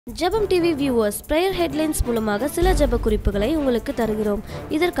Jebam TV viewers, prayer headlines மூலமாக சில ஜெப குறிப்புகளை உங்களுக்கு தருகிறோம்.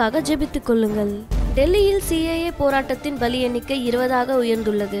 இதற்காக ஜெபித்துக் கொள்ளுங்கள். டெல்லியில் CAA போராட்டத்தின் பலி எண்ணிக்கை 20ஆக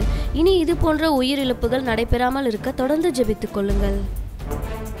உயர்ந்துள்ளது. இனி இது போன்ற உயிரிழப்புகள் நடைபெறாமல் இருக்க தொடர்ந்து ஜெபித்துக் கொள்ளுங்கள்.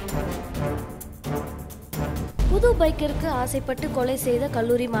 புது பைக்கிற்கு ஆசைப்பட்டு கொலை செய்த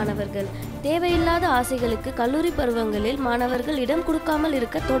கல்லூரி மாணவர்கள். தேவையில்லாத ஆசைகளுக்கு கல்லூரி பருவங்களில் மாணவர்கள் இடம் கொடுக்காமல்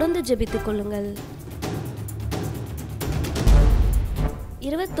இருக்க தொடர்ந்து ஜெபித்துக் கொள்ளுங்கள்.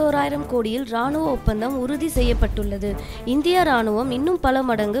 21,000 கோடியில் இராணுவ ஒப்பந்தம் உறுதி செய்யப்பட்டுள்ளது. இந்திய இராணுவம் இன்னும் பல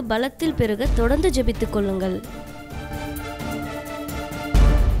மடங்கு பலத்தில் பெருக தொடர்ந்து ஜெபித்துக் கொள்ளுங்கள்.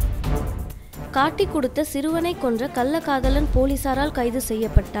 காட்டிக் கொடுத்த சிறுவனை கொன்ற கள்ளக்காதலன் போலீசாரால் கைது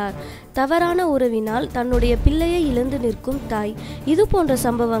செய்யப்பட்டார். தவறான உறவினால் தன்னுடைய பிள்ளையை இழந்து நிற்கும் தாய். இது போன்ற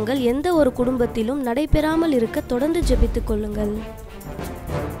சம்பவங்கள் எந்த ஒரு குடும்பத்திலும் நடைபெறாமல் இருக்க தொடர்ந்து ஜெபித்துக் கொள்ளுங்கள்.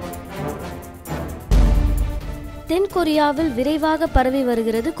 தென் கொரியாவில் விரைவாக பரவி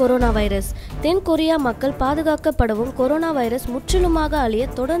வருகிறது கொரோனா வைரஸ். தென் கொரியா மக்கள் பாதுகாக்கப்படவும் கொரோனா வைரஸ் முற்றிலுமாக அழிய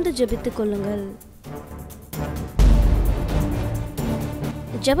தொடர்ந்து ஜெபித்துக் கொள்ளுங்கள்.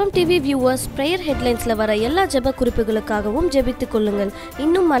 ஜெபம் டிவி வியூவர்ஸ், பிரேயர் ஹெட்லைன்ஸ்ல வர எல்லா ஜெப குறிப்புகளுக்காகவும் ஜெபித்துக் கொள்ளுங்கள்.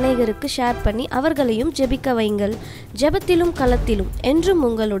 இன்னும் அநேகருக்கு ஷேர் பண்ணி அவர்களையும் ஜெபிக்க வையுங்கள். ஜெபத்திலும் களத்திலும் என்றும்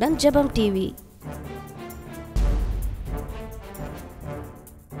உங்களுடன் ஜெபம் டிவி.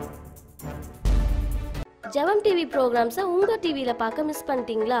 ஜெபம் டிவி ப்ரோக்ராம்ஸை உங்கள் டிவியில் பார்க்க மிஸ்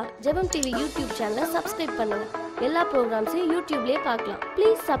பண்ணிட்டீங்களா? ஜெபம் டிவி யூடியூப் சேனலை சப்ஸ்கிரைப் பண்ணுங்கள். எல்லா ப்ரோக்ராம்ஸையும் யூடியூப்லேயே பார்க்கலாம்.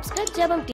 ப்ளீஸ் சப்ஸ்கிரைப் ஜெபம் டிவி.